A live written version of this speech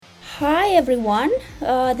Hi everyone,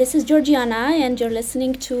 this is Georgiana, and you're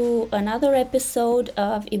listening to another episode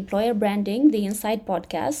of Employer Branding, the Inside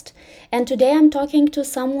Podcast. And today I'm talking to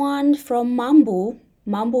someone from Mambu.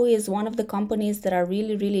 Mambu is one of the companies that are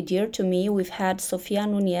really, really dear to me. We've had Sofia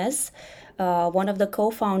Nunez, one of the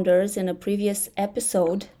co founders, in a previous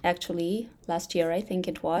episode, actually, last year, I think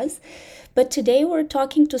it was. But today we're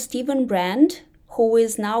talking to Stephen Brand, who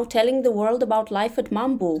is now telling the world about life at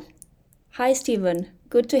Mambu. Hi, Stephen.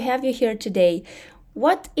 Good to have you here today.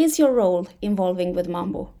 What is your role involving with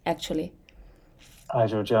Mambu, actually? Hi,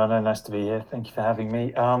 Georgiana. Nice to be here. Thank you for having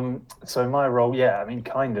me. So my role,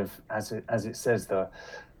 kind of as it says, the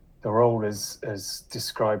role as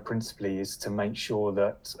described principally is to make sure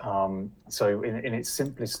that, so in its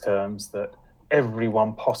simplest terms, that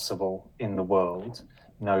everyone possible in the world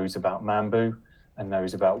knows about Mambu and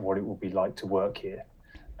knows about what it will be like to work here,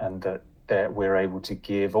 and that we're able to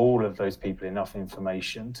give all of those people enough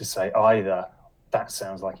information to say either that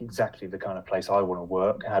sounds like exactly the kind of place I want to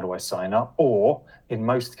work, how do I sign up? Or in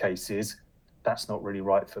most cases, that's not really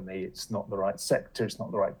right for me. It's not the right sector. It's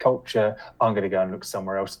not the right culture. I'm going to go and look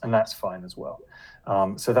somewhere else, and that's fine as well.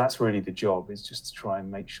 So that's really the job, is just to try and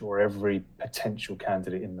make sure every potential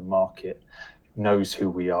candidate in the market knows who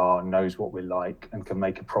we are, knows what we're like, and can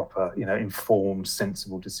make a proper, informed,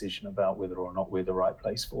 sensible decision about whether or not we're the right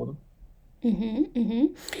place for them.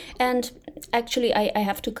 And actually, I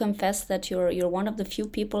have to confess that you're one of the few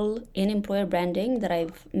people in employer branding that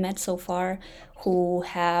I've met so far who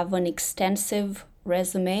have an extensive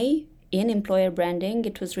resume in employer branding.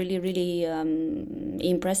 It was really, really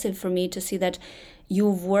impressive for me to see that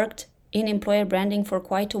you've worked in employer branding for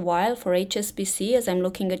quite a while for HSBC, as I'm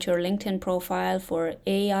looking at your LinkedIn profile, for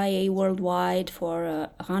AIA Worldwide, for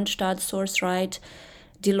Randstad, Sourceright,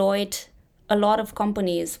 Deloitte, a lot of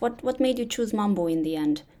companies. What made you choose Mambo in the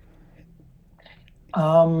end?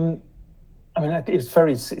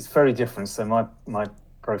 It's very different. So my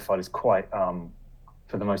profile is quite,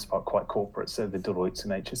 for the most part, quite corporate. So the Deloittes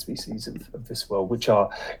and HSBCs of this world, which are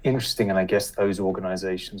interesting, and I guess those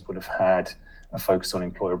organisations would have had a focus on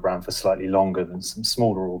employer brand for slightly longer than some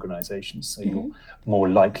smaller organisations. So you're more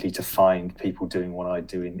likely to find people doing what I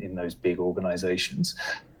do in those big organisations.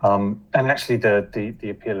 And actually, the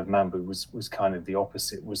appeal of Mambu was kind of the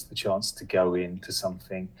opposite. Was the chance to go into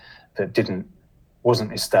something that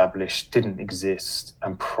wasn't established, didn't exist,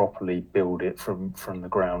 and properly build it from the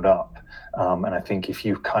ground up. And I think if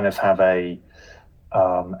you kind of have a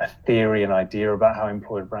theory and idea about how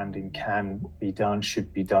employer branding can be done,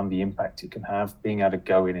 should be done, the impact it can have, being able to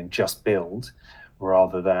go in and just build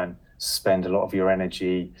rather than spend a lot of your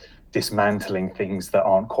energy dismantling things that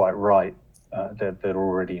aren't quite right, that are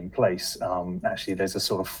already in place. Actually, there's a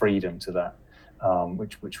sort of freedom to that.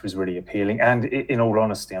 Which was really appealing. And in all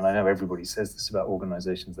honesty, and I know everybody says this about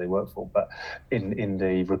organisations they work for, but in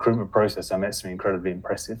the recruitment process, I met some incredibly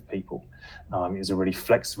impressive people. It was a really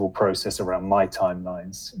flexible process around my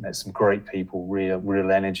timelines. Met some great people,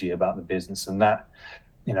 real energy about the business, and that,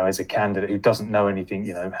 as a candidate who doesn't know anything,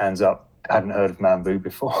 hands up, hadn't heard of Mambu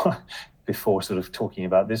before sort of talking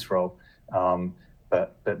about this role.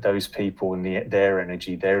 But those people and their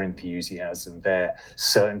energy, their enthusiasm, their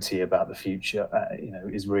certainty about the future,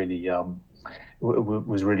 is really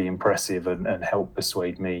was really impressive and helped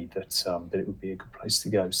persuade me that it would be a good place to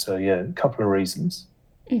go. So yeah, a couple of reasons.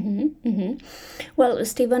 Well,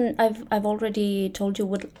 Stephen, I've already told you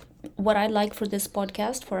what I like for this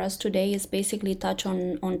podcast for us today is basically touch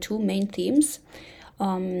on two main themes.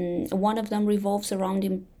 One of them revolves around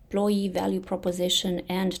employee value proposition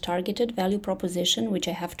and targeted value proposition, which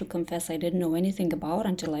I have to confess I didn't know anything about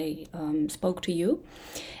until I spoke to you.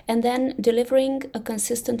 And then delivering a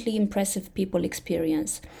consistently impressive people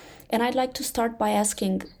experience. And I'd like to start by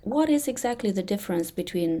asking, what is exactly the difference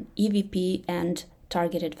between EVP and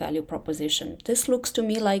targeted value proposition? This looks to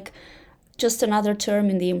me like just another term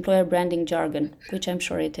in the employer branding jargon, which I'm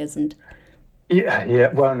sure it isn't.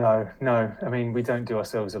 Yeah. Well, no. I mean, we don't do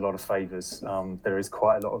ourselves a lot of favors. There is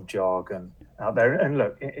quite a lot of jargon out there. And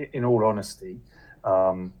look, in all honesty,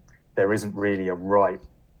 there isn't really a right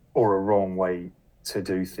or a wrong way to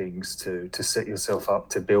do things to set yourself up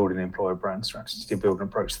to build an employer brand strategy, to build an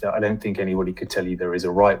approach to that. I don't think anybody could tell you there is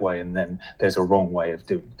a right way and then there's a wrong way of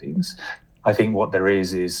doing things. I think what there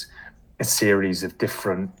is a series of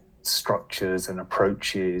different structures and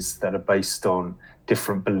approaches that are based on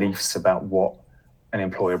different beliefs about what an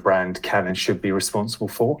employer brand can and should be responsible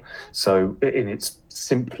for. So in its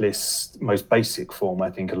simplest, most basic form, I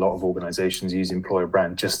think a lot of organizations use employer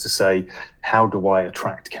brand just to say, how do I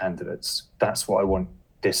attract candidates? That's what I want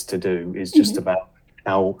this to do, is just about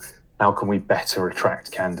how how can we better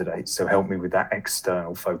attract candidates? So help me with that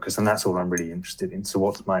external focus. And that's all I'm really interested in. So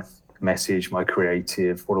what's my message, my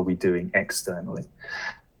creative, what are we doing externally?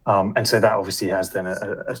 And so that obviously has then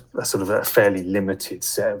a sort of a fairly limited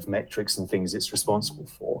set of metrics and things it's responsible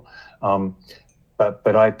for.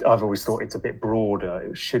 But I've always thought it's a bit broader.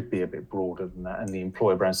 It should be a bit broader than that. And the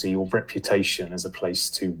employer brand, so your reputation as a place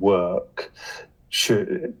to work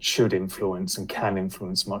should influence and can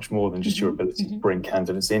influence much more than just your ability to bring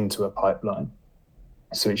candidates into a pipeline.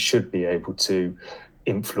 So it should be able to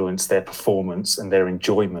influence their performance and their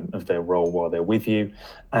enjoyment of their role while they're with you.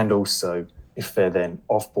 And also, if they're then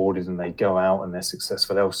offboarded and they go out and they're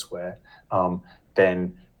successful elsewhere,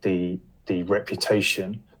 then the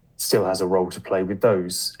reputation still has a role to play with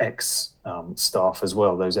those ex staff as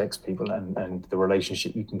well, those ex people, and the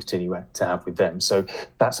relationship you can continue to have with them. So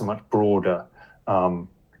that's a much broader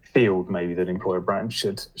field maybe that employer brand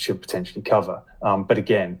should potentially cover. But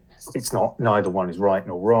again, it's not, neither one is right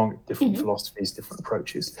nor wrong, different philosophies, different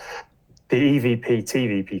approaches. The EVP,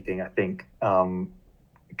 TVP thing, I think,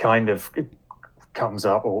 kind of comes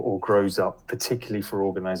up or grows up, particularly for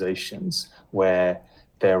organizations where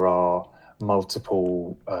there are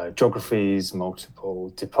multiple geographies, multiple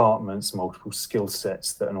departments, multiple skill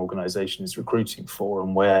sets that an organization is recruiting for,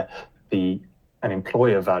 and where an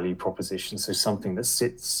employer value proposition, so something that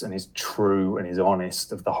sits and is true and is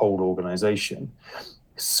honest of the whole organization,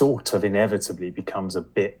 sort of inevitably becomes a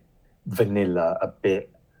bit vanilla, a bit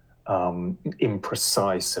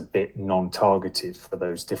imprecise, a bit non-targeted for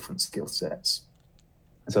those different skill sets.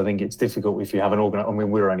 So I think it's difficult if you have an I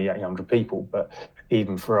mean, we're only 800 people, but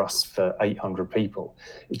even for us, for 800 people,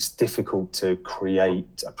 it's difficult to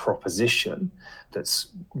create a proposition that's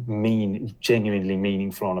genuinely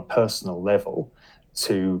meaningful on a personal level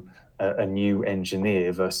to a new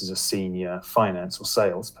engineer versus a senior finance or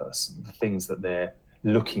sales person. The things that they're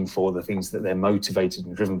looking for, the things that they're motivated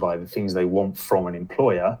and driven by, the things they want from an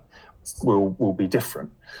employer will be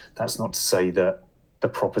different. That's not to say that the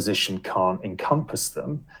proposition can't encompass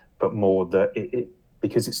them, but more that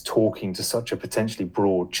because it's talking to such a potentially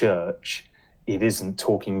broad church, it isn't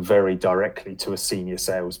talking very directly to a senior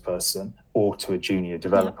salesperson or to a junior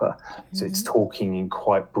developer. So it's talking in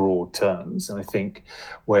quite broad terms. And I think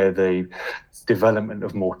where the development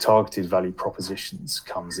of more targeted value propositions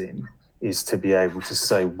comes in is to be able to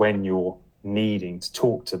say, when you're needing to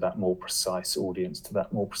talk to that more precise audience, to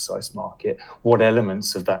that more precise market, what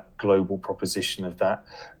elements of that global proposition, of that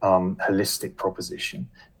holistic proposition,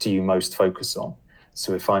 do you most focus on?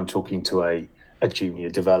 So if I'm talking to a junior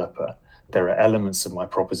developer, there are elements of my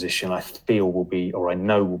proposition I feel will be, or I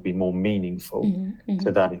know will be more meaningful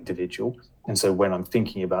to that individual. And so when I'm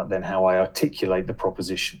thinking about then how I articulate the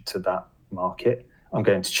proposition to that market, I'm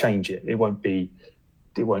going to change it. It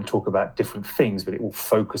won't talk about different things, but it will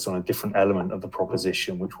focus on a different element of the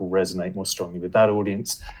proposition, which will resonate more strongly with that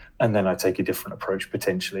audience. And then I take a different approach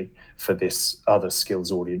potentially for this other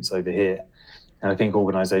skills audience over here. And I think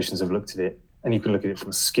organizations have looked at it, and you can look at it from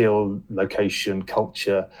a skill, location,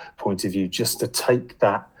 culture point of view, just to take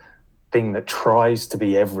that thing that tries to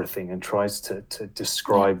be everything and tries to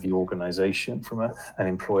describe the organization from an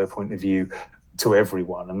employer point of view to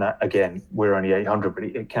everyone. And that, again, we're only 800, but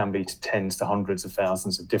it can be to tens to hundreds of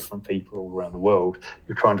thousands of different people all around the world.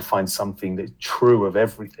 You're trying to find something that's true of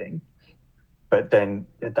everything, but then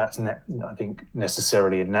that's, I think,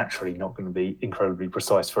 necessarily and naturally not going to be incredibly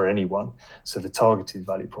precise for anyone. So the targeted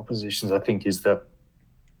value propositions, I think, is the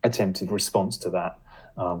attempted response to that,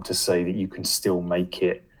 to say that you can still make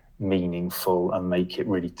it meaningful and make it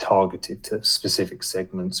really targeted to specific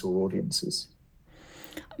segments or audiences.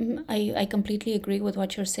 I completely agree with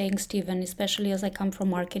what you're saying, Stephen, especially as I come from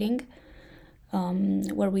marketing,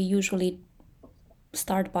 where we usually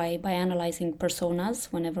start by analyzing personas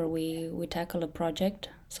whenever we tackle a project.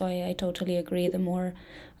 So I totally agree. The more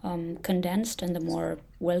condensed and the more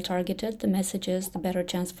well-targeted the message is, the better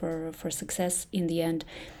chance for success in the end.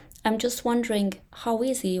 I'm just wondering, how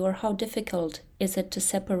easy or how difficult is it to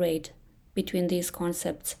separate between these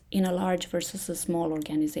concepts in a large versus a small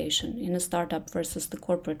organization, in a startup versus the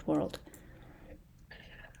corporate world?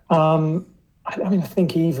 I mean, I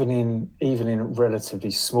think even in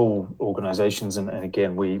relatively small organizations, and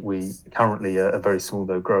again, we currently are very small,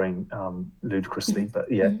 though growing ludicrously, but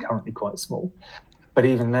currently quite small. But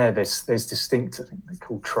even there's distinct, I think they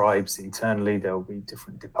call tribes internally. There'll be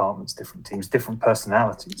different departments, different teams, different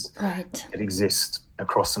personalities that exist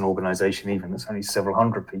across an organization, even that's only several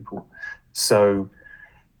hundred people. So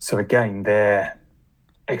again, their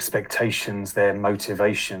expectations, their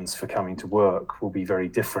motivations for coming to work will be very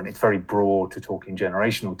different. It's very broad to talk in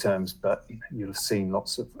generational terms, but you'll have seen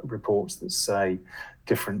lots of reports that say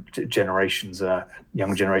generations,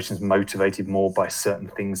 young generations motivated more by certain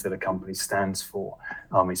things that a company stands for,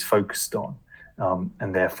 is focused on.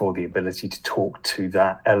 And therefore the ability to talk to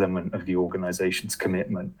that element of the organization's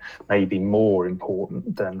commitment may be more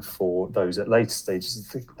important than for those at later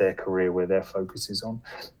stages of their career where their focus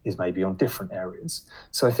is maybe on different areas.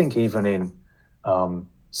 So I think even in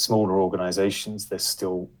smaller organizations, there's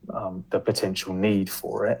still the potential need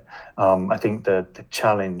for it. I think the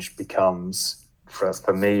challenge becomes,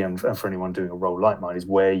 for me and for anyone doing a role like mine, is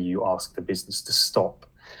where you ask the business to stop,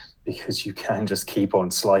 because you can just keep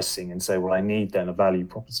on slicing and say, well, I need then a value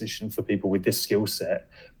proposition for people with this skill set,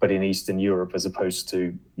 but in Eastern Europe as opposed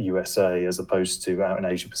to USA, as opposed to out in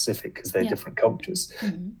Asia Pacific, because they're different cultures.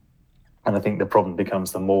 Mm-hmm. And I think the problem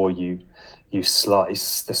becomes the more you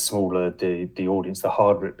slice, the smaller the audience, the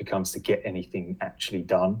harder it becomes to get anything actually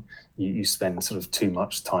done. You spend sort of too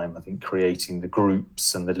much time, I think, creating the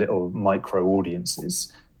groups and the little micro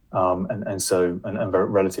audiences. And very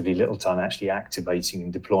relatively little time actually activating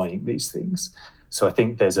and deploying these things. So I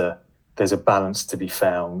think there's a balance to be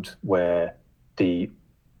found where the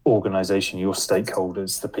organization, your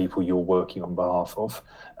stakeholders, the people you're working on behalf of,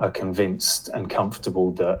 are convinced and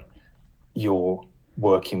comfortable that you're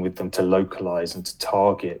working with them to localize and to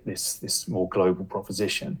target this more global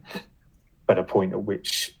proposition, but a point at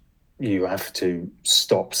which you have to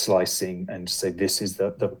stop slicing and say, this is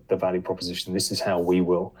the value proposition. This is how we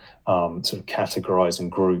will sort of categorize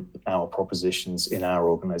and group our propositions in our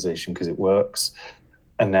organization because it works.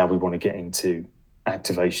 And now we want to get into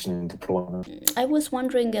activation and deployment. I was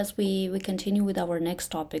wondering, as we continue with our next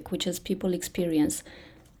topic, which is people experience,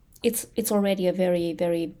 it's already a very,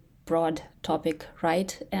 very broad topic,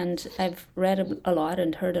 right? And I've read a lot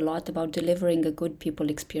and heard a lot about delivering a good people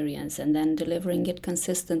experience, and then delivering it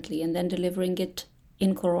consistently, and then delivering it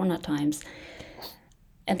in Corona times.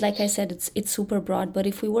 And like I said, it's super broad, but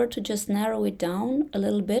if we were to just narrow it down a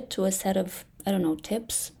little bit to a set of, I don't know,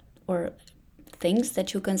 tips or things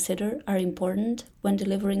that you consider are important when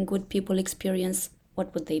delivering good people experience,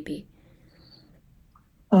 what would they be?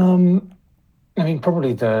 I mean,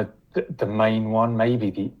 probably the main one,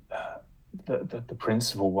 maybe the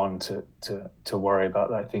principal one to worry about,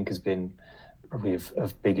 that I think has been probably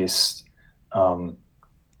of biggest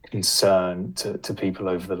concern to people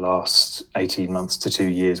over the last 18 months to 2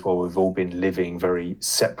 years, while we've all been living very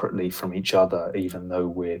separately from each other, even though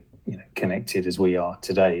we're connected as we are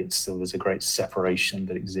today. It's still, there's a great separation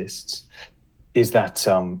that exists. Is that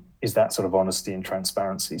sort of honesty and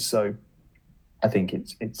transparency. So I think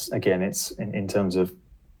it's in terms of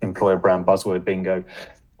employer brand buzzword bingo,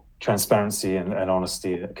 transparency and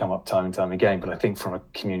honesty that come up time and time again. But I think from a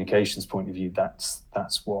communications point of view, that's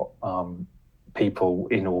what people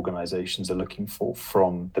in organizations are looking for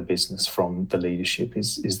from the business, from the leadership,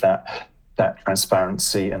 is that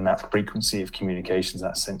transparency and that frequency of communications,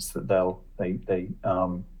 that sense that they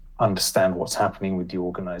understand what's happening with the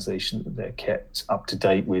organization, that they're kept up to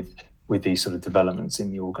date with these sort of developments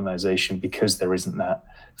in the organization, because there isn't that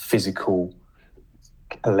physical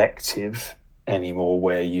collective anymore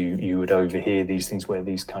where you would overhear these things, where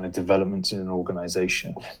these kind of developments in an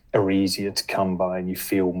organization are easier to come by, and you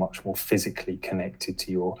feel much more physically connected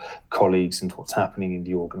to your colleagues and what's happening in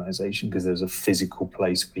the organization, because there's a physical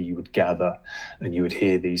place where you would gather and you would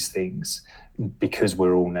hear these things. Because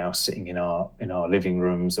we're all now sitting in our living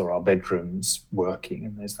rooms or our bedrooms working,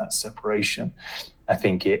 and there's that separation, I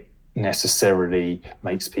think it necessarily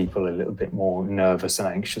makes people a little bit more nervous and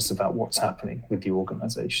anxious about what's happening with the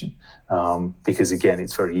organization, because again,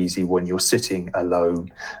 it's very easy when you're sitting alone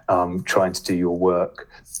trying to do your work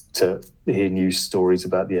to hear news stories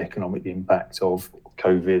about the economic impact of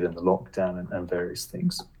COVID and the lockdown and various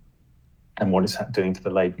things, and what it's doing to the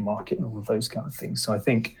labour market and all of those kind of things. So I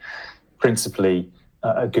think principally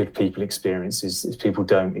a good people experience is people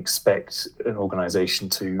don't expect an organization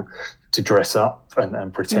to dress up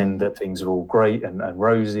and pretend that things are all great and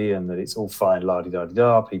rosy and that it's all fine,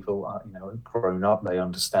 la-di-da-di-da. People are, grown up, they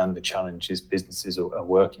understand the challenges businesses are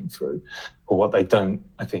working through. But what they don't,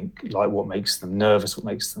 I think, like what makes them nervous, what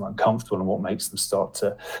makes them uncomfortable, and what makes them start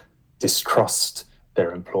to distrust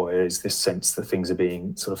their employer is this sense that things are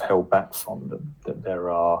being sort of held back from them, that there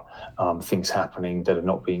are things happening that are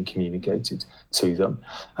not being communicated to them.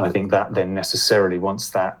 And I think that then necessarily, once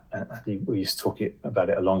that, I think we used to talk about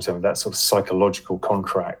it a long time, that sort of psychological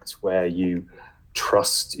contract where you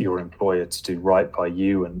trust your employer to do right by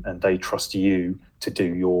you and they trust you to do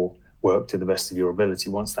your work to the best of your ability.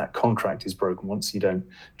 Once that contract is broken, once you don't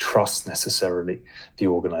trust necessarily the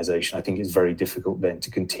organization, I think it's very difficult then to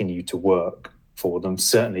continue to work for them,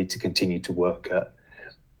 certainly to continue to work at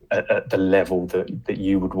at the level that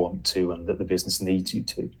you would want to and that the business needs you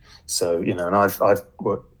to. So, and I've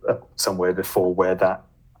worked somewhere before where that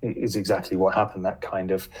is exactly what happened, that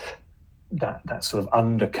kind of that sort of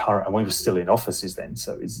undercurrent, and we were still in offices then,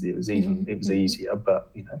 so it was easier, but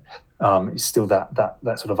it's still that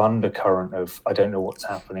sort of undercurrent of, I don't know what's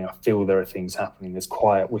happening, I feel there are things happening, there's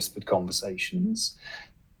quiet whispered conversations.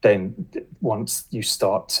 Then once you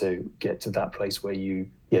start to get to that place where you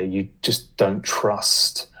just don't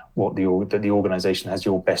trust that the organization has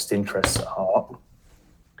your best interests at heart,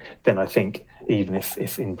 then I think even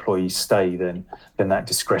if employees stay, then that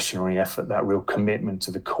discretionary effort, that real commitment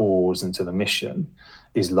to the cause and to the mission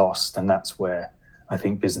is lost. And that's where I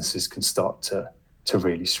think businesses can start to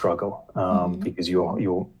really struggle, because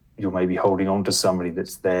you're maybe holding on to somebody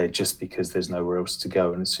that's there just because there's nowhere else to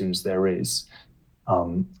go. And as soon as there is,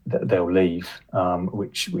 they'll leave,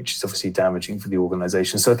 which is obviously damaging for the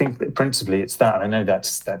organization. So I think that principally it's that. I know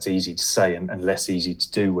that's easy to say and less easy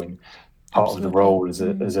to do when part Absolutely. Of the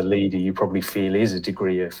role as a leader you probably feel is a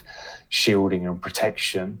degree of shielding and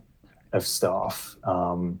protection of staff.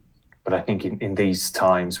 But I think in these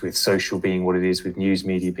times, with social being what it is, with news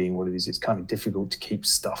media being what it is, it's kind of difficult to keep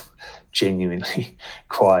stuff genuinely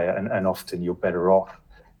quiet, and often you're better off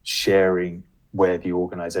sharing where the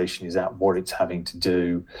organization is at, what it's having to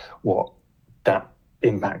do, what that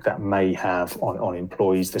impact that may have on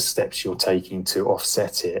employees, the steps you're taking to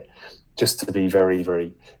offset it, just to be very,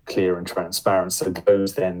 very clear and transparent. So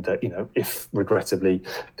those then that, if regrettably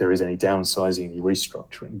there is any downsizing, any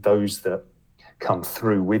restructuring, those that come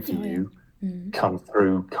through with you come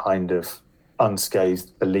through kind of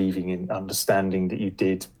unscathed, believing in, understanding that you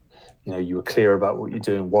did, you were clear about what you're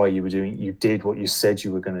doing, why you were doing it, you did what you said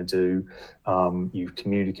you were going to do, you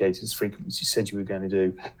communicated as frequently as you said you were going to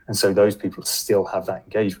do. And so those people still have that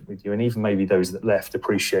engagement with you. And even maybe those that left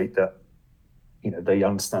appreciate that, they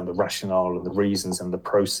understand the rationale and the reasons and the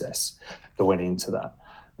process that went into that.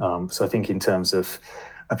 So I think in terms of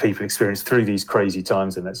people experience through these crazy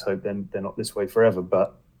times, and let's hope then they're not this way forever,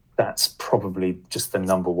 but that's probably just the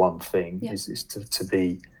number one thing, is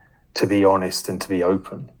to be honest and to be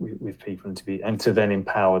open with people, and to then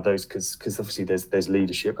empower those, because obviously there's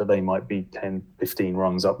leadership, but they might be 10, 15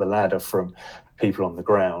 rungs up the ladder from people on the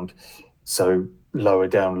ground. So lower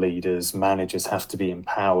down leaders, managers have to be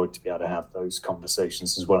empowered to be able to have those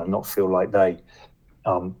conversations as well, and not feel like they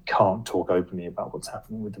can't talk openly about what's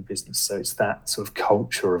happening with the business. So it's that sort of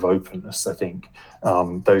culture of openness. I think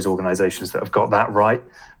those organizations that have got that right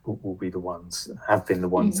will be the ones, have been the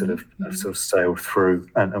ones that have sort of sailed through,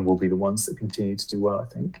 and will be the ones that continue to do well, I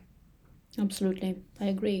think. Absolutely, I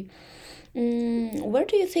agree. Where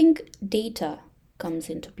do you think data comes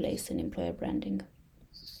into place in employer branding?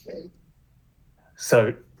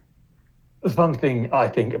 So the fun thing I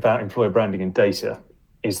think about employer branding and data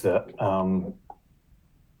is that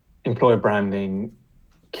employer branding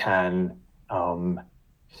can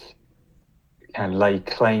lay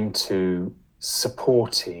claim to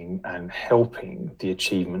supporting and helping the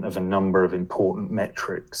achievement of a number of important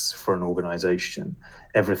metrics for an organization.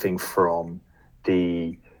 Everything from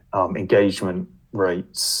the engagement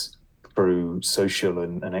rates through social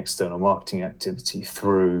and external marketing activity,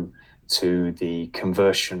 through to the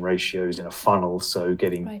conversion ratios in a funnel, so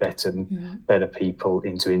getting better people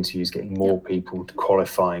into interviews, getting more people to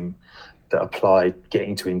qualifying that apply,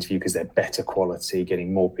 getting to interview because they're better quality,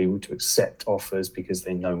 getting more people to accept offers because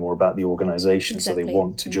they know more about the organization, so they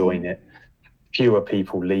want to join it. Fewer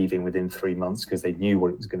people leaving within 3 months because they knew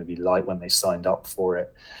what it was going to be like when they signed up for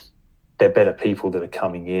it. They're better people that are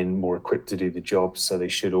coming in, more equipped to do the job, so they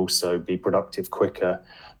should also be productive quicker.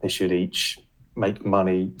 They should each make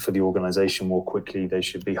money for the organization more quickly. They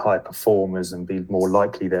should be high performers and be more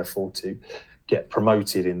likely, therefore, to get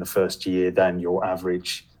promoted in the first year than your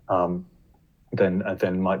average,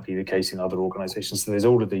 than might be the case in other organizations. So there's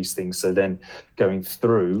all of these things. So then going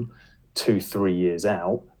through 2-3 years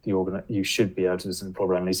out, you should be able to, as an employer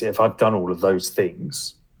brand, say, if I've done all of those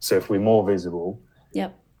things, so if we're more visible,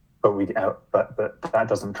 but that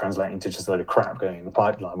doesn't translate into just a load of crap going in the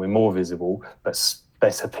pipeline. We're more visible, but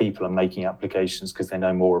better people are making applications because they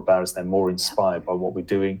know more about us, they're more inspired by what we're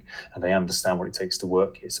doing, and they understand what it takes to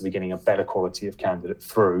work here. So we're getting a better quality of candidate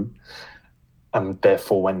through, and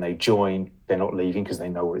therefore when they join, they're not leaving because they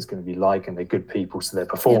know what it's going to be like, and they're good people, so they're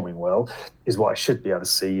performing well. Is what I should be able to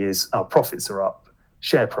see is our profits are up,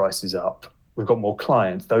 share price is up, we've got more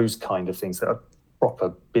clients, those kind of things that are proper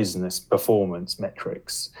business performance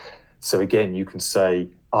metrics. So again, you can say,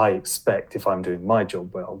 I expect if I'm doing my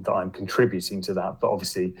job well that I'm contributing to that, but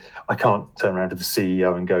obviously I can't turn around to the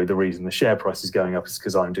CEO and go, the reason the share price is going up is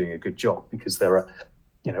because I'm doing a good job, because there are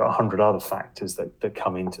 100 other factors that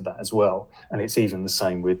come into that as well. And it's even the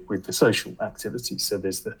same with the social activity. So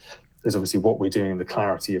there's obviously what we're doing, the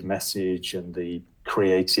clarity of message and the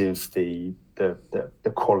creative, the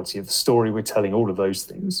quality of the story we're telling, all of those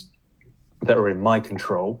things that are in my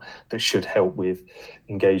control that should help with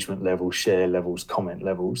engagement levels, share levels, comment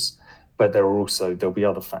levels. But there'll be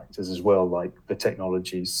other factors as well, like the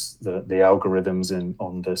technologies, the algorithms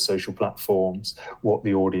on the social platforms, what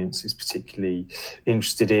the audience is particularly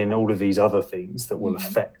interested in, all of these other things that will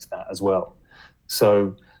affect that as well.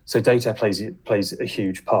 So data plays a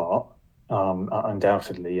huge part,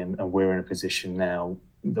 undoubtedly, and we're in a position now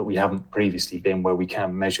that we haven't previously been, where we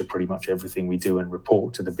can measure pretty much everything we do and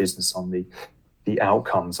report to the business on the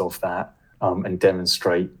outcomes of that, and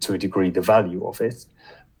demonstrate to a degree the value of it.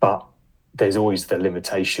 But there's always the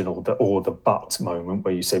limitation or the but moment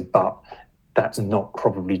where you say, but that's not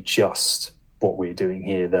probably just what we're doing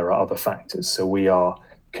here. There are other factors. So we are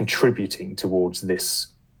contributing towards this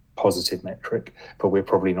positive metric, but we're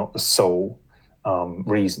probably not the sole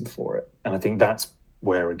reason for it. And I think that's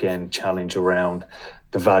where, again, challenge around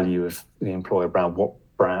the value of the employer brand,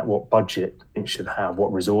 what budget it should have,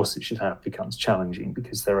 what resource it should have, becomes challenging,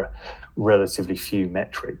 because there are relatively few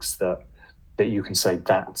metrics that you can say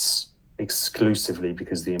that's exclusively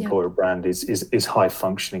because the employer brand is high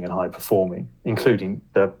functioning and high performing, including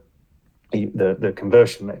the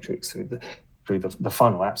conversion metrics through the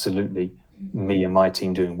funnel. Absolutely, me and my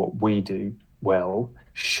team doing what we do well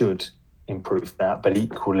should improve that. But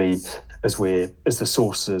equally, as the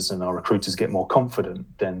sources and our recruiters get more confident,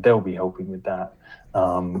 then they'll be helping with that.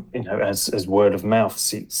 As word of mouth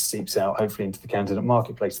seeps out, hopefully into the candidate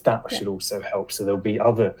marketplace, that should also help. So there'll be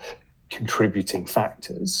other contributing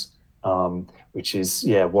factors, which is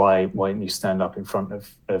why don't you stand up in front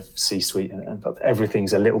of C-suite and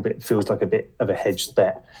everything's a little bit, feels like a bit of a hedged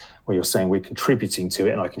bet, where you're saying we're contributing to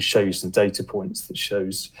it, and I can show you some data points that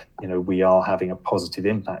shows we are having a positive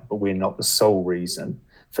impact, but we're not the sole reason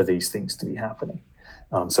for these things to be happening.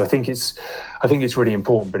 So I think it's really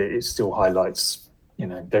important, but it still highlights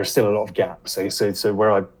there's still a lot of gaps. So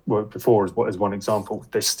where I worked before as one example,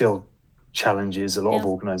 there's still challenges a lot of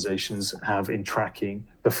organizations have in tracking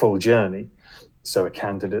the full journey. So a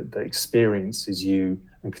candidate that experiences you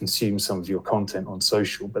and consumes some of your content on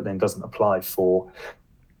social, but then doesn't apply for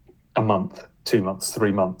a month, 2 months,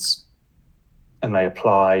 3 months, and they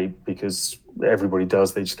apply because everybody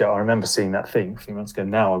does. They just go, I remember seeing that thing a few months ago.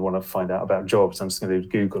 Now I want to find out about jobs. I'm just going to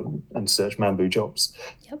Google and search Mambu jobs.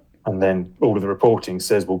 Yep. And then all of the reporting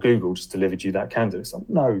says, well, Google just delivered you that candidate. It's like,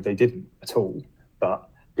 no, they didn't at all. But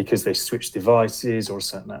because they switched devices or a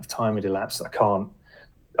certain amount of time had elapsed,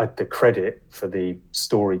 the credit for the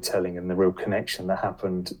storytelling and the real connection that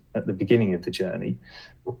happened at the beginning of the journey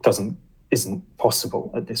isn't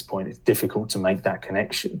possible at this point. It's difficult to make that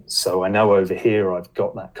connection. So I know over here I've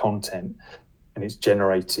got that content and it's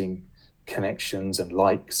generating connections and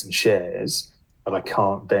likes and shares, but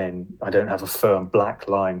I don't have a firm black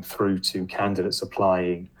line through to candidates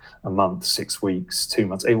applying a month, 6 weeks, 2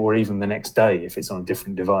 months, or even the next day if it's on a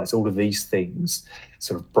different device. All of these things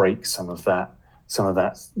sort of break some of that,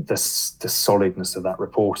 the solidness of that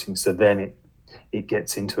reporting. So then it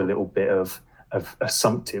gets into a little bit of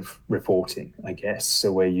assumptive reporting, I guess.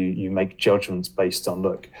 So where you make judgments based on,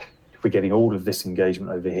 look, if we're getting all of this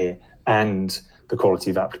engagement over here and the quality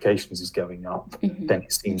of applications is going up, then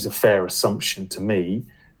it seems a fair assumption to me,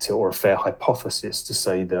 or a fair hypothesis to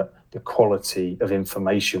say that the quality of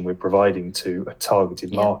information we're providing to a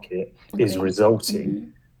targeted market is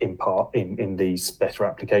resulting in part in these better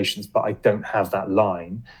applications. But I don't have that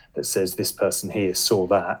line that says this person here saw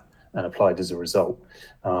that and applied as a result,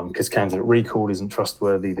 because candidate recall isn't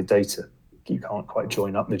trustworthy. The data, you can't quite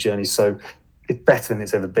join up the journey. So it's better than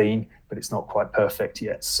it's ever been, but it's not quite perfect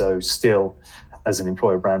yet. So still, as an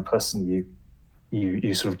employer brand person,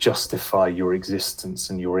 you sort of justify your existence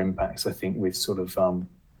and your impacts, I think, with sort of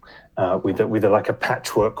with like a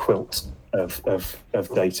patchwork quilt of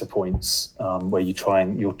data points, where you're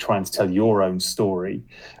trying to tell your own story,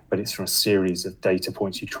 but it's from a series of data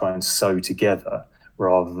points you try and sew together,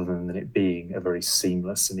 rather than it being a very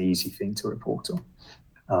seamless and easy thing to report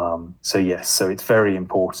on. So it's very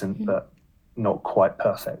important, but not quite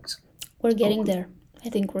perfect. We're getting there. I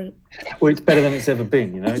think well, it's better than it's ever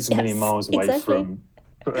been. It's a million miles away from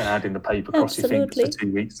put an ad in the paper, cross your fingers for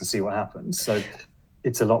 2 weeks and see what happens. So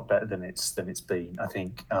it's a lot better than it's been. I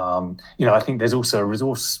think I think there's also a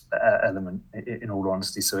resource element in all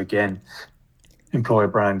honesty. So again, employer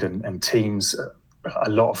brand and teams, a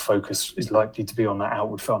lot of focus is likely to be on that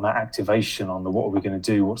outward, on that activation, on the what are we going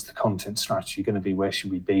to do, what's the content strategy going to be, where should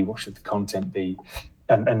we be, what should the content be,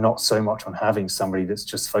 and not so much on having somebody that's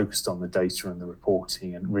just focused on the data and the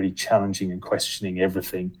reporting and really challenging and questioning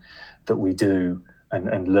everything that we do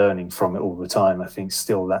and learning from it all the time. I think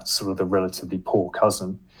still that's sort of the relatively poor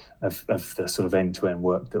cousin of the sort of end-to-end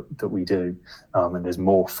work that we do. And there's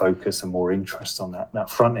more focus and more interest on that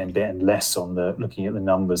front end bit and less on the looking at the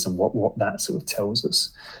numbers and what that sort of tells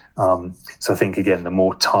us. So I think, again, the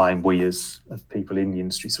more time we as people in the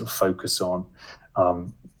industry sort of focus on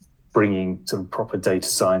bringing sort of proper data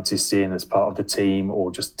scientists in as part of the team, or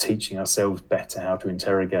just teaching ourselves better how to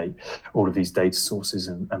interrogate all of these data sources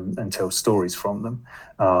and tell stories from them.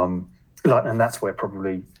 And that's where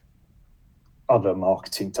probably other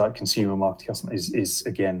marketing type, consumer marketing customers is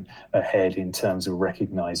again ahead in terms of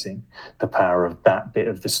recognizing the power of that bit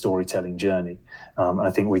of the storytelling journey.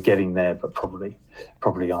 I think we're getting there, but probably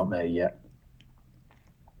aren't there yet.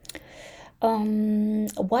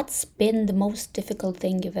 What's been the most difficult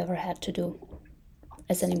thing you've ever had to do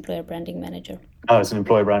as an employer branding manager? Oh, as an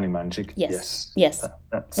employer branding manager, Yes. We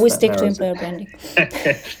that stick to narrows it. employer branding.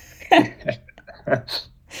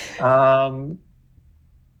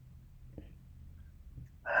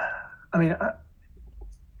 I mean,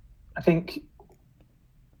 I think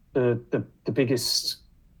the biggest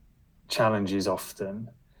challenges often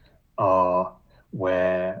are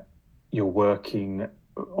where you're working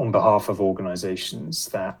on behalf of organizations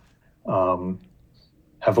that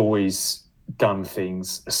have always done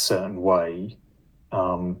things a certain way,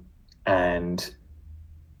 and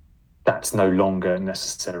that's no longer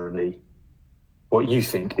necessarily what you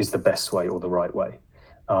think is the best way or the right way.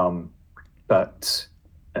 But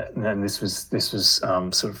and this was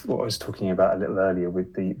sort of what I was talking about a little earlier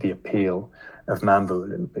with the appeal of Mambu a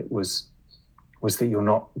little bit, was that you're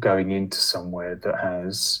not going into somewhere that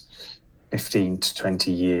has 15 to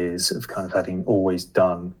 20 years of kind of having always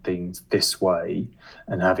done things this way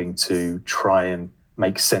and having to try and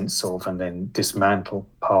make sense of and then dismantle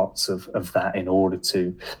parts of that in order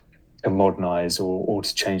to modernize or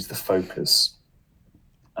to change the focus.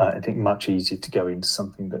 I think much easier to go into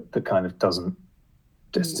something that kind of doesn't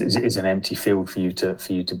just is an empty field for you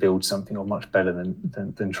to build something, or much better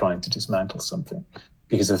than trying to dismantle something.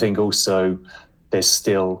 Because I think also there's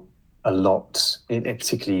still a lot,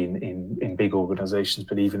 particularly in big organizations,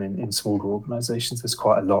 but even in smaller organizations, there's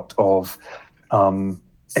quite a lot of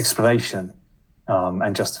explanation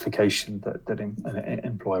and justification that an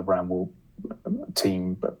employer brand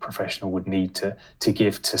team professional would need to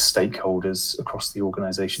give to stakeholders across the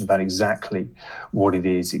organization about exactly what it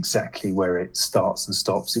is, exactly where it starts and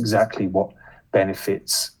stops, exactly what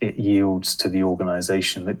benefits it yields to the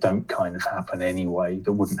organization that don't kind of happen anyway,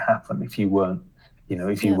 that wouldn't happen if you weren't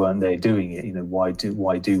weren't there doing it. Why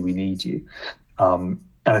do we need you?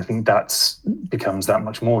 And I think that becomes that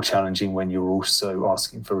much more challenging when you're also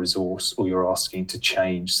asking for resource, or you're asking to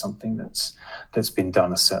change something that's been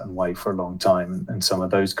done a certain way for a long time. And some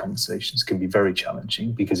of those conversations can be very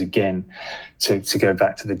challenging because, again, to go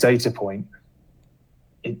back to the data point,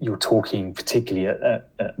 you're talking particularly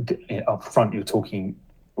up front, you're talking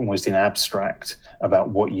almost in abstract about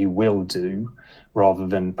what you will do rather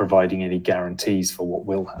than providing any guarantees for what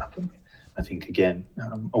will happen. I think, again,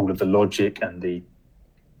 all of the logic and the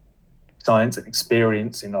science and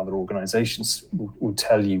experience in other organizations will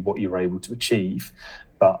tell you what you're able to achieve,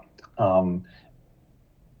 but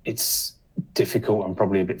it's difficult and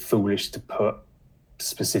probably a bit foolish to put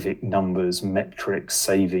specific numbers, metrics,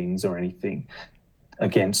 savings or anything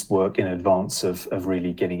against work in advance of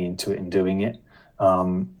really getting into it and doing it.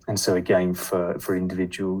 And so again, for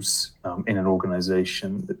individuals in an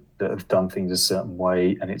organization that have done things a certain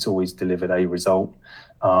way and it's always delivered a result,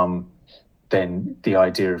 then the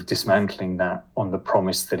idea of dismantling that on the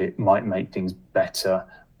promise that it might make things better,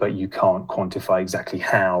 but you can't quantify exactly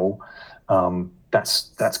how,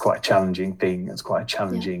 that's quite a challenging thing. It's quite a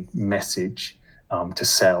challenging message to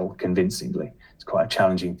sell convincingly. It's quite a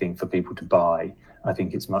challenging thing for people to buy. I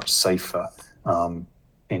think it's much safer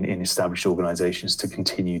in established organizations to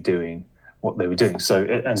continue doing what they were doing. So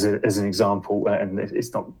as an example, and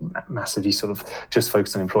it's not massively sort of just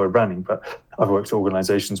focused on employer branding, but I've worked at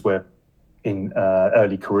organizations where in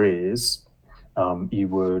early careers,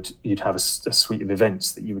 you'd have a suite of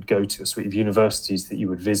events that you would go to, a suite of universities that you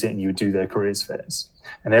would visit, and you would do their careers fairs.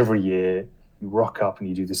 And every year you rock up and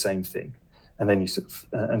you do the same thing. And then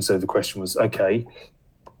and so the question was, okay,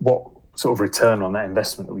 what sort of return on that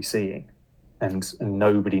investment are we seeing? And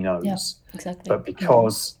nobody knows. Yeah, exactly. But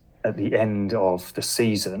because at the end of the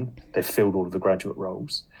season, they've filled all of the graduate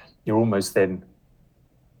roles, you're almost then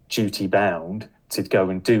duty bound to go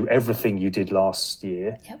and do everything you did last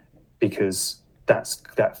year, because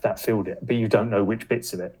that filled it, but you don't know which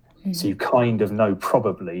bits of it. So you kind of know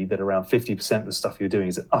probably that around 50% of the stuff you're doing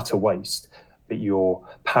is an utter waste, but you're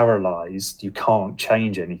paralyzed, you can't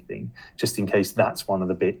change anything, just in case that's one of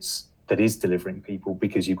the bits that is delivering people,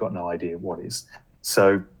 because you've got no idea what is.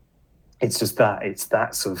 So it's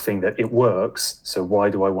that sort of thing, that it works, so why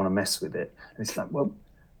do I want to mess with it? And it's like, well,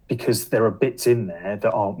 because there are bits in there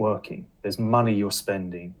that aren't working. There's money you're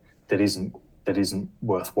spending that isn't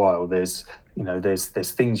worthwhile. There's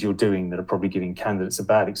things you're doing that are probably giving candidates a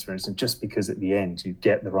bad experience, and just because at the end you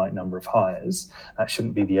get the right number of hires, that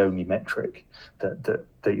shouldn't be the only metric that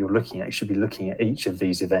you're looking at. You should be looking at each of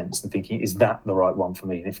these events and thinking, is that the right one for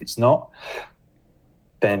me? And if it's not,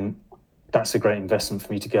 then that's a great investment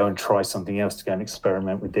for me to go and try something else, to go and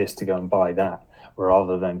experiment with this, to go and buy that,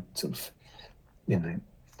 rather than sort of,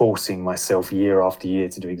 forcing myself year after year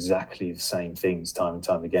to do exactly the same things time and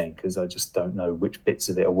time again, because I just don't know which bits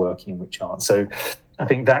of it are working and which aren't. So I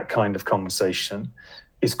think that kind of conversation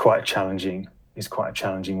is quite a challenging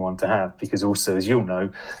one to have, because also, as you'll know,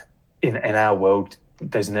 in our world,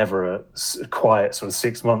 there's never a quiet sort of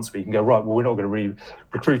 6 months where you can go, right, well, we're not going to be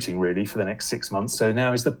recruiting really for the next 6 months. So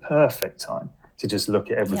now is the perfect time to just look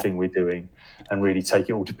at everything we're doing and really take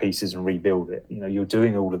it all to pieces and rebuild it. You're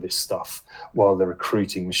doing all of this stuff while the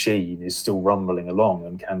recruiting machine is still rumbling along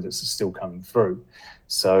and candidates are still coming through.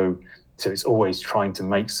 So it's always trying to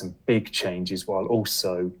make some big changes while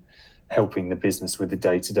also helping the business with the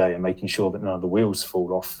day-to-day and making sure that none of the wheels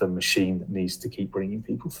fall off the machine that needs to keep bringing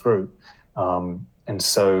people through.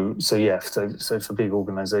 So for big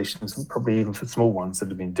organizations, and probably even for small ones that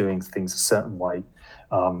have been doing things a certain way,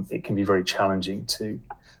 it can be very challenging to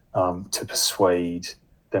persuade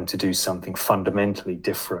them to do something fundamentally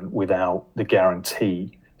different without the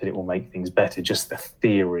guarantee that it will make things better. Just the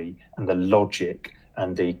theory and the logic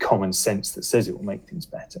and the common sense that says it will make things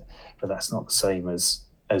better, but that's not the same as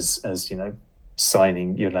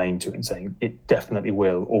signing your name to it and saying it definitely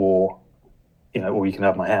will, or you can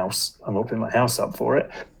have my house. I'm not putting my house up for it,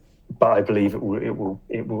 but I believe it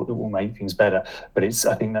will make things better. But I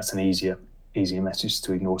think that's an easier message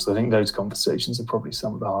to ignore. So I think those conversations are probably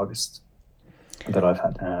some of the hardest that I've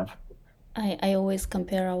had to have. I always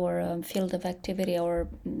compare our field of activity, our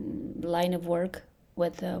line of work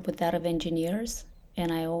with that of engineers,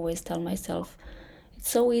 and I always tell myself, it's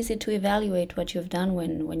so easy to evaluate what you've done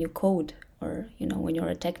when you code, or when you're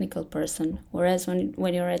a technical person, whereas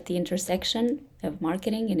when you're at the intersection of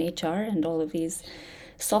marketing and HR and all of these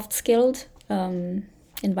soft skilled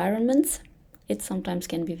environments, it sometimes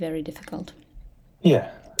can be very difficult. Yeah,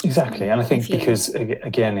 exactly. And I think because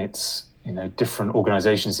again, it's different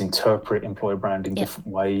organizations interpret employer brand in different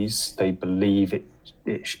ways. They believe it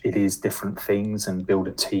is different things and build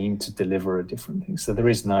a team to deliver a different thing. So there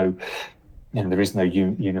is no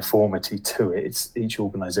uniformity to it. It's each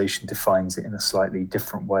organization defines it in a slightly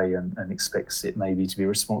different way and expects it maybe to be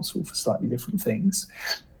responsible for slightly different things.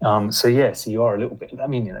 So you are a little bit,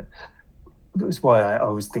 that's why I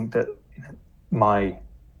always think that my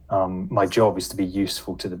job is to be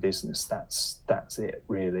useful to the business. That's it,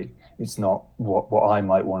 really. It's not what I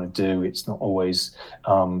might want to do. It's not always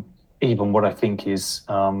even what I think is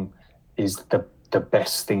the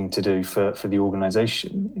best thing to do for the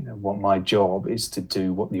organization. What my job is to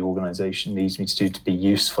do what the organization needs me to do to be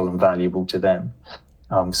useful and valuable to them.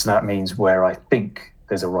 So that means where I think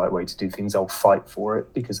there's a right way to do things, I'll fight for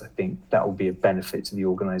it, because I think that will be a benefit to the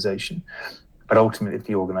organization. But ultimately, if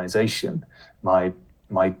the organization, my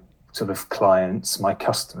sort of clients, my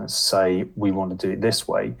customers say we want to do it this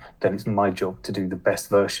way, then it's my job to do the best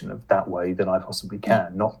version of that way that I possibly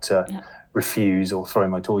can, not to refuse or throw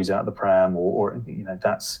my toys out of the pram or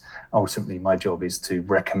that's ultimately my job, is to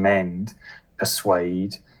recommend,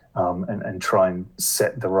 persuade, and try and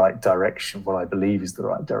set the right direction, what I believe is the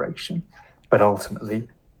right direction. But ultimately,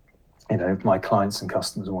 if my clients and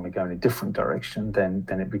customers want to go in a different direction, then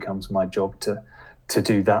it becomes my job to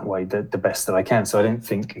do that way the best that I can. So I don't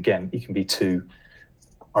think, again, you can be too,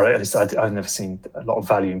 or at least I've never seen a lot of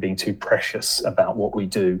value in being too precious about what we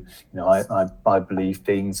do. I believe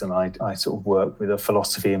things, and I sort of work with a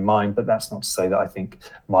philosophy in mind, but that's not to say that I think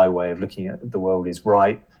my way of looking at the world is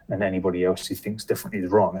right and anybody else who thinks differently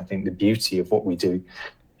is wrong. I think the beauty of what we do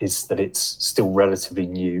is that it's still relatively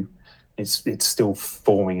new. It's still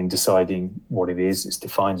forming and deciding what it is. It's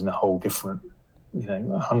defined in a whole different,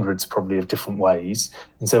 hundreds probably of different ways.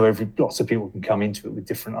 And so lots of people can come into it with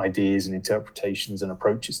different ideas and interpretations and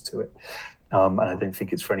approaches to it. And I don't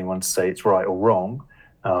think it's for anyone to say it's right or wrong,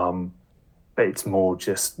 but it's more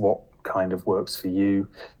just what kind of works for you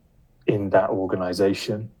in that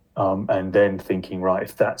organization. And then thinking, right,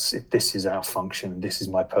 if this is our function, this is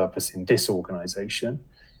my purpose in this organization,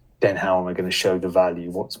 then how am I going to show the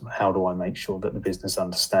value? How do I make sure that the business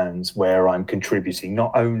understands where I'm contributing,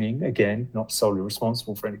 not owning, again, not solely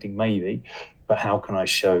responsible for anything maybe, but how can I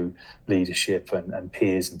show leadership and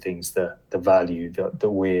peers and things the value that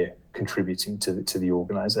we're contributing to the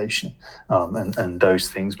organization, and those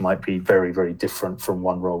things might be very, very different from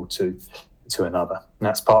one role to another, and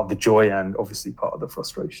that's part of the joy and obviously part of the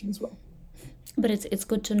frustration as well. But it's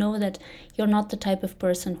good to know that you're not the type of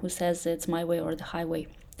person who says it's my way or the highway.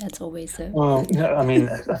 That's always well, no, I mean,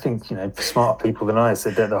 I think smarter people than I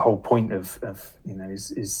said that the whole point of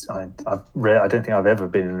is I don't think I've ever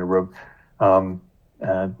been in a room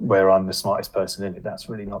where I'm the smartest person in it. That's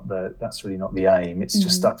really not the aim. It's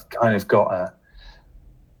just I've kind of got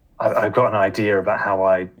I've got an idea about how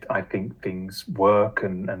I think things work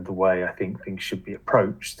and the way I think things should be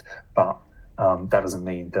approached, but that doesn't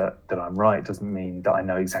mean that I'm right. It doesn't mean that I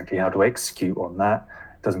know exactly how to execute on that.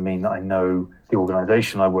 It doesn't mean that I know the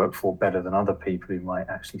organisation I work for better than other people who might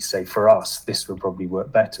actually say, for us, this would probably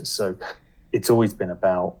work better. So it's always been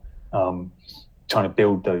about trying to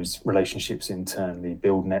build those relationships internally,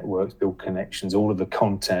 build networks, build connections. All of the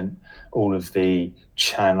content, all of the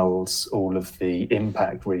channels, all of the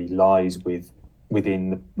impact really lies with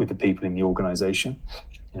the people in the organisation.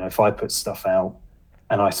 If I put stuff out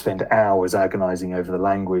and I spend hours agonizing over the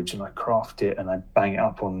language and I craft it and I bang it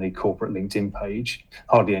up on the corporate LinkedIn page,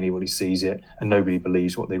 hardly anybody sees it and nobody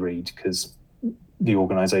believes what they read because the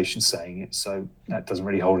organization's saying it. So that doesn't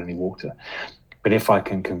really hold any water. But if I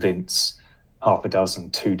can convince half a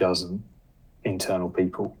dozen, 2 dozen internal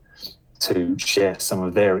people to share some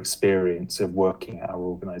of their experience of working at our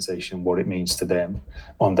organization, what it means to them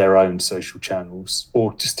on their own social channels,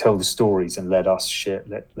 or just tell the stories and let us share,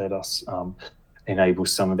 let us enable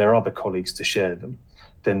some of their other colleagues to share them,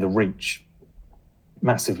 then the reach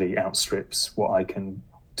massively outstrips what I can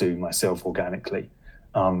do myself organically.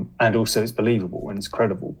 And also it's believable and it's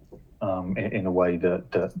credible in a way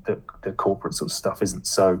that the corporate sort of stuff isn't.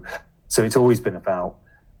 So it's always been about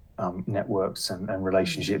networks and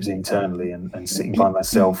relationships internally and sitting by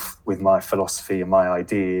myself with my philosophy and my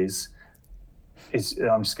ideas.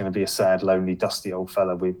 I'm just going to be a sad, lonely, dusty old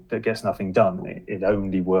fella that gets nothing done. It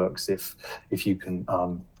only works if you can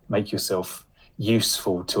make yourself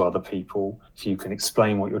useful to other people, if you can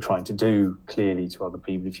explain what you're trying to do clearly to other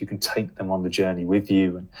people, if you can take them on the journey with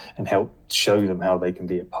you and help show them how they can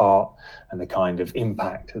be a part and the kind of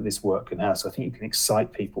impact that this work can have. So I think you can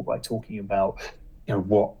excite people by talking about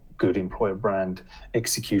what good employer brand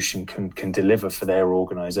execution can deliver for their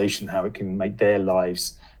organization, how it can make their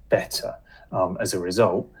lives better as a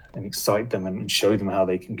result, and excite them and show them how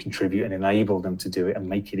they can contribute and enable them to do it and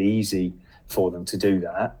make it easy for them to do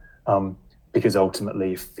that. Because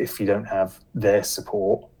ultimately, if you don't have their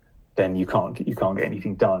support, then you can't get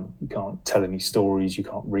anything done. You can't tell any stories. You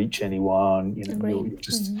can't reach anyone. You're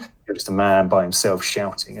just a man by himself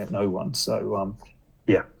shouting at no one. So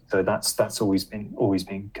so that's always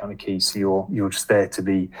been kind of key. So you're just there to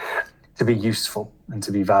be useful and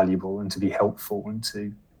to be valuable and to be helpful and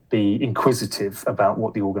to be inquisitive about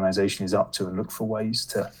what the organisation is up to and look for ways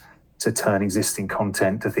to turn existing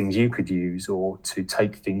content to things you could use, or to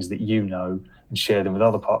take things that and share them with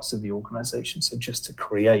other parts of the organisation. So just to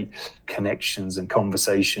create connections and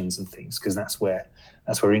conversations and things, because that's where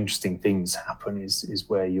interesting things happen, is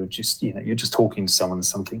where you're just talking to someone and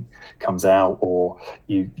something comes out, or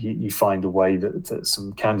you find a way that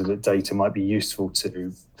some candidate data might be useful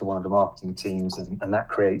to one of the marketing teams, and that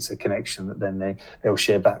creates a connection that then they'll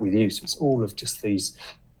share back with you. So it's all of just these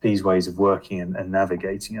ways of working and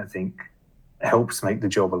navigating, I think, helps make the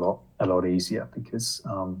job a lot easier, because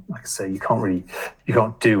like I say, you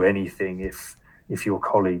can't do anything if your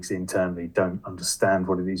colleagues internally don't understand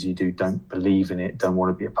what it is you do, don't believe in it, don't want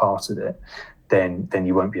to be a part of it, then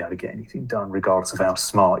you won't be able to get anything done, regardless of how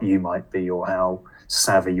smart you might be or how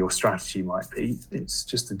savvy your strategy might be. It's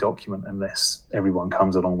just a document unless everyone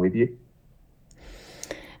comes along with you.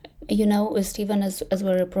 Stephen, as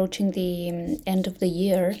we're approaching the end of the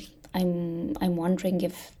year, I'm wondering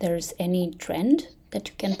if there's any trend that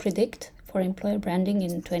you can predict for employer branding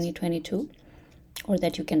in 2022, or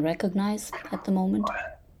that you can recognize at the moment.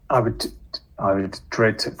 I would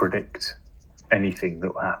dread to predict anything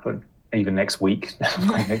that will happen, even next week,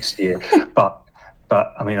 next year. But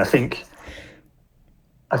I mean, I think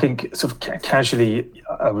sort of casually,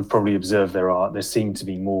 I would probably observe there seem to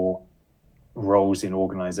be more roles in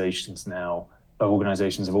organizations now,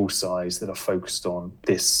 organizations of all size, that are focused on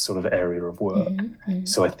this sort of area of work.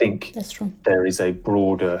 So I think that's true. There is a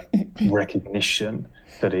broader recognition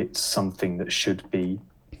that it's something that should be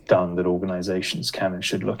done, that organizations can and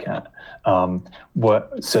should look at.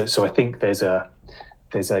 So I think there's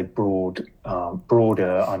there's a broader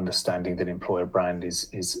understanding that employer brand is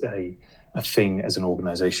a thing as an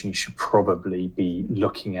organization you should probably be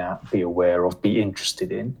looking at, be aware of, be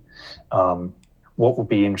interested in. What will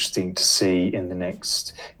be interesting to see in the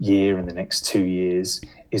next year, in the next 2 years,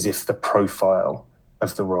 is if the profile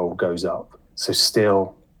of the role goes up. So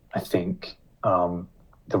still, I think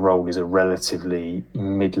the role is a relatively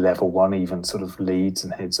mid-level one, even sort of leads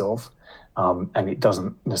and heads of, and it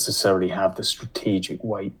doesn't necessarily have the strategic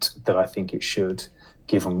weight that I think it should,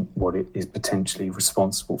 given what it is potentially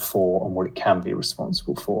responsible for and what it can be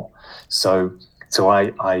responsible for. So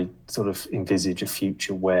I sort of envisage a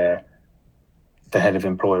future where the head of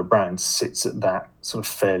employer brand sits at that sort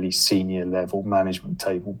of fairly senior level management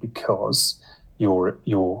table, because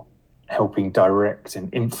you're helping direct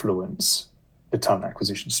and influence the talent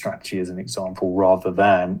acquisition strategy, as an example, rather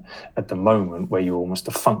than at the moment where you're almost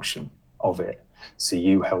a function of it. So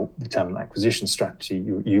you help the talent acquisition strategy,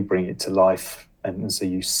 you bring it to life, and so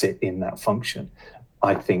you sit in that function.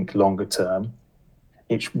 I think longer term,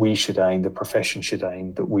 the profession should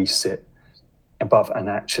aim that we sit above, and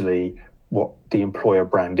actually what the employer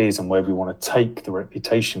brand is and where we want to take the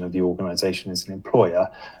reputation of the organization as an employer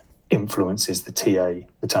influences the TA,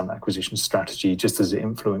 the talent acquisition strategy, just as it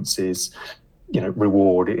influences,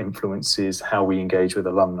 reward, it influences how we engage with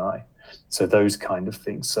alumni. So those kind of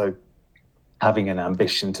things. So having an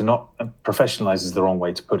ambition to not professionalize is the wrong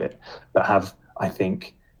way to put it, but have, I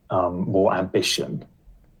think, more ambition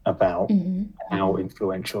about how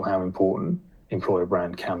influential, how important employer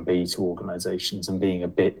brand can be to organizations, and being a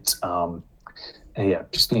bit,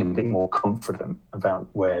 just being a bit more confident about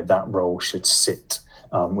where that role should sit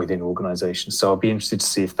within organizations. So I'll be interested to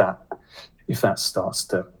see if that starts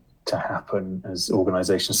to happen, as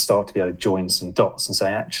organizations start to be able to join some dots and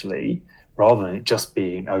say, actually, rather than it just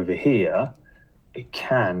being over here, it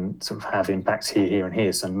can sort of have impacts here, and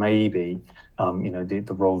here. So maybe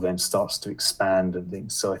the role then starts to expand and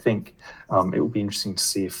things. So I think it will be interesting to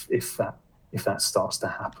see if that starts to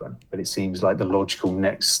happen. But it seems like the logical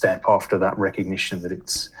next step after that recognition that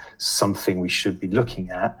it's something we should be looking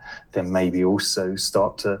at, then maybe also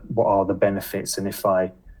start to, what are the benefits? And if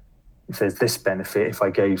there's this benefit, if I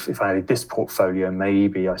added this portfolio,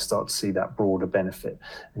 maybe I start to see that broader benefit,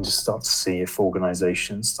 and just start to see if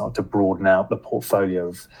organizations start to broaden out the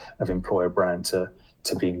portfolio of employer brand to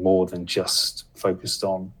be more than just focused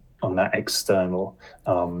on that external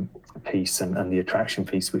piece and the attraction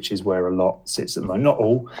piece, which is where a lot sits at the moment. Not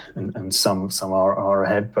all, and some are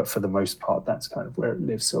ahead, but for the most part, that's kind of where it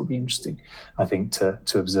lives. So it'll be interesting, I think, to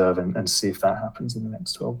observe and see if that happens in the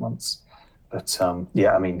next 12 months. But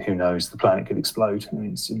who knows? The planet could explode.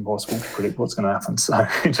 It's impossible to predict what's going to happen. So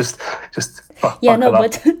just buckle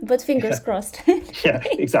up. but fingers crossed. Yeah,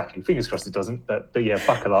 exactly. Fingers crossed it doesn't. But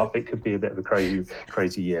buckle up. It could be a bit of a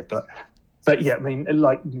crazy year. But yeah,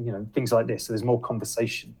 things like this. So there's more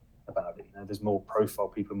conversation about it. There's more profile.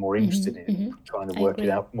 People are more interested in it, trying to work it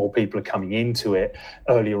out. More people are coming into it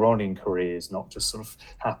earlier on in careers, not just sort of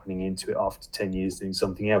happening into it after 10 years doing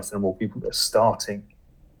something else. There are more people that are starting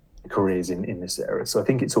careers in this area. So I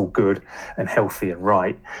think it's all good and healthy and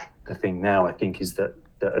right. The thing now, I think, is that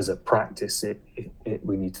as a practice,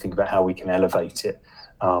 we need to think about how we can elevate it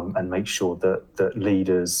and make sure that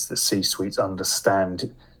leaders, the C-suites,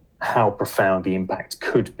 understand how profound the impact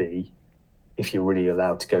could be if you're really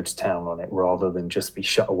allowed to go to town on it, rather than just be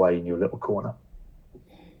shut away in your little corner.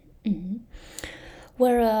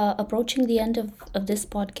 We're approaching the end of this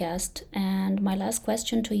podcast, and my last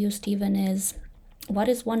question to you, Stephen, is, what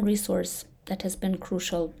is one resource that has been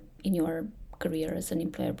crucial in your career as an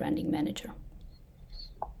employer branding manager?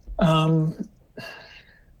 What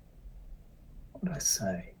would I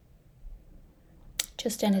say?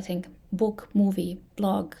 Just anything. Book, movie,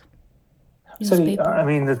 blog, newspaper.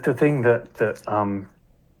 So, the thing that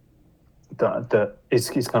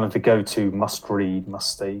is kind of the go-to, must-read,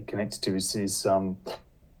 must-stay connected to is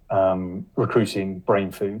Recruiting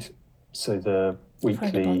Brain Food. So the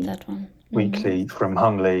weekly from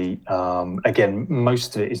Hung Lee. Again,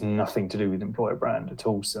 most of it is nothing to do with employer brand at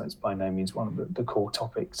all, so it's by no means one of the core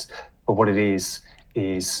topics. But what it is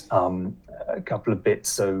a couple of bits.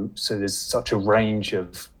 So there's such a range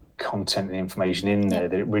of content and information in there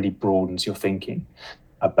that it really broadens your thinking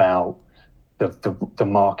about the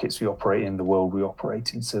markets we operate in, the world we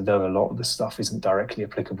operate in. So though a lot of the stuff isn't directly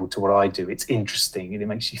applicable to what I do, it's interesting and it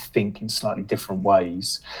makes you think in slightly different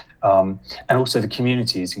ways. And also the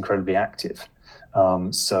community is incredibly active.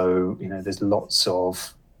 So there's lots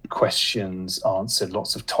of questions answered,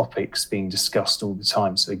 lots of topics being discussed all the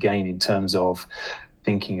time. So again, in terms of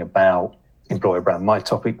thinking about employer brand, my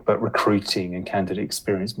topic, but recruiting and candidate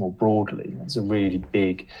experience more broadly. It's a really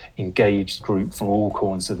big, engaged group from all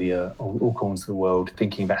corners of the world,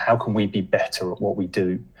 thinking about how can we be better at what we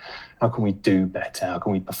do, how can we do better, how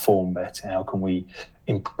can we perform better, how can we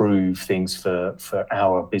improve things for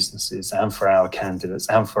our businesses and for our candidates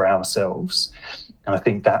and for ourselves. And I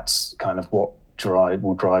think that's kind of what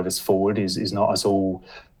will drive us forward. Is not us all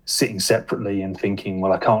sitting separately and thinking,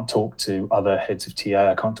 well, I can't talk to other heads of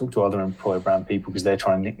TA, I can't talk to other employer brand people because they're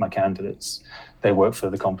trying to nick my candidates. They work for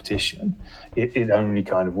the competition. It only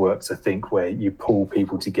kind of works, I think, where you pull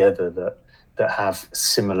people together that have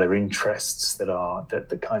similar interests,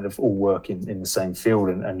 that kind of all work in the same field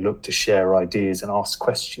and look to share ideas and ask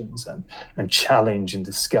questions and challenge and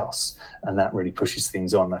discuss. And that really pushes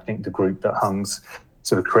things on. I think the group that Hung's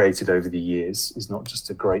sort of created over the years is not just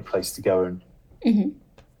a great place to go and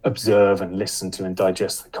observe and listen to and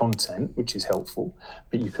digest the content, which is helpful,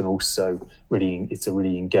 but you can also it's a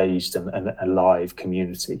really engaged and alive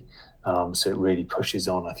community. So it really pushes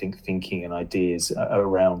on, I think, thinking and ideas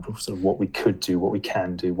around sort of what we could do, what we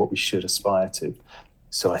can do, what we should aspire to.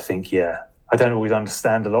 So I think, I don't always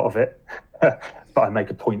understand a lot of it, but I make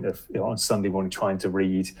a point of, on Sunday morning, trying to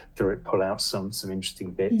read through it, pull out some interesting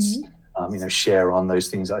bits, share on those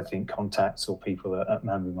things. I think contacts or people at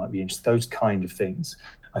Mambu might be interested. Those kind of things,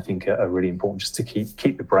 I think, are really important, just to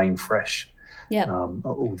keep the brain fresh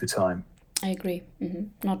all the time. I agree.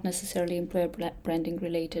 Not necessarily employer branding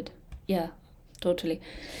related. Yeah, totally.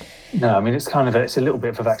 No, I mean, it's a little bit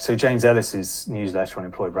of a fact. So James Ellis's newsletter on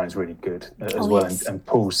employer brand is really good as well. Yes. And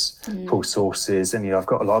Paul's sources. And, I've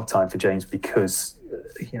got a lot of time for James because,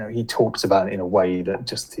 he talks about it in a way that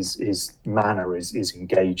just his manner is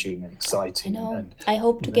engaging and exciting. I know. I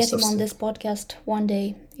hope to get him on this podcast one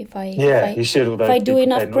day. You should. If I do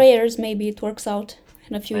enough prayers, maybe it works out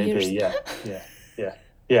in a few years.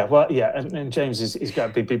 Yeah, well, and James is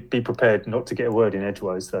going to be prepared not to get a word in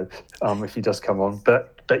edgeways, though, if he does come on.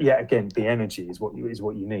 But again, the energy is what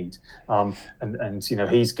you need. And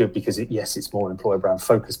he's good because it's more employer brand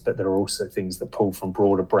focused, but there are also things that pull from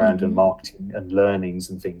broader brand and marketing and learnings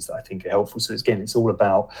and things that I think are helpful. So it's all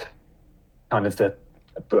about kind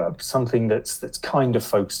of something that's kind of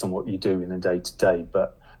focused on what you do in the day to day,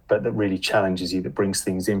 but that really challenges you, that brings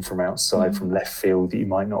things in from outside, from left field that you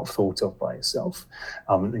might not have thought of by yourself,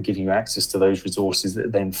 and giving you access to those resources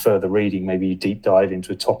that then further reading, maybe you deep dive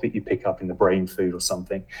into a topic you pick up in the Brain Food or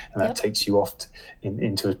something, and that takes you off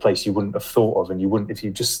into a place you wouldn't have thought of, and you wouldn't, if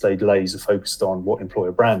you just stayed laser focused on what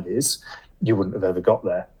employer brand is, you wouldn't have ever got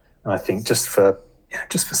there. And I think just for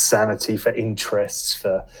sanity, for interests,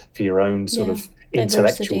 for your own sort of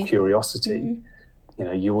intellectual curiosity,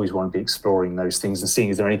 you always want to be exploring those things and seeing,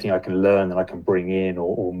 is there anything I can learn that I can bring in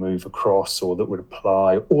or move across, or that would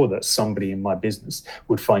apply, or that somebody in my business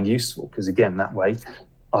would find useful? Because again, that way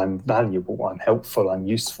I'm valuable, I'm helpful, I'm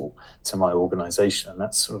useful to my organization, and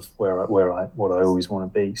that's sort of what I always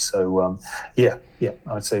want to be. So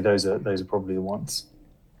I'd say those are probably the ones.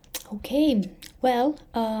 Okay, well,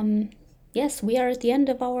 yes, we are at the end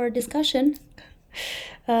of our discussion.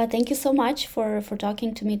 Thank you so much for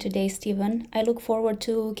talking to me today, Stephen. I look forward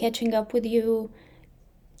to catching up with you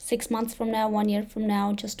 6 months from now, 1 year from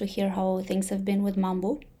now, just to hear how things have been with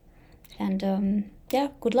Mambu. And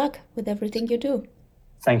good luck with everything you do.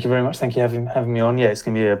 Thank you very much. Thank you for having me on. Yeah, it's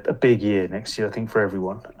going to be a big year next year, I think, for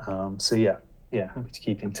everyone. Happy to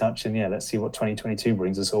keep in touch. And let's see what 2022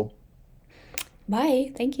 brings us all.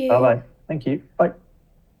 Bye. Thank you. Bye-bye. Thank you. Bye.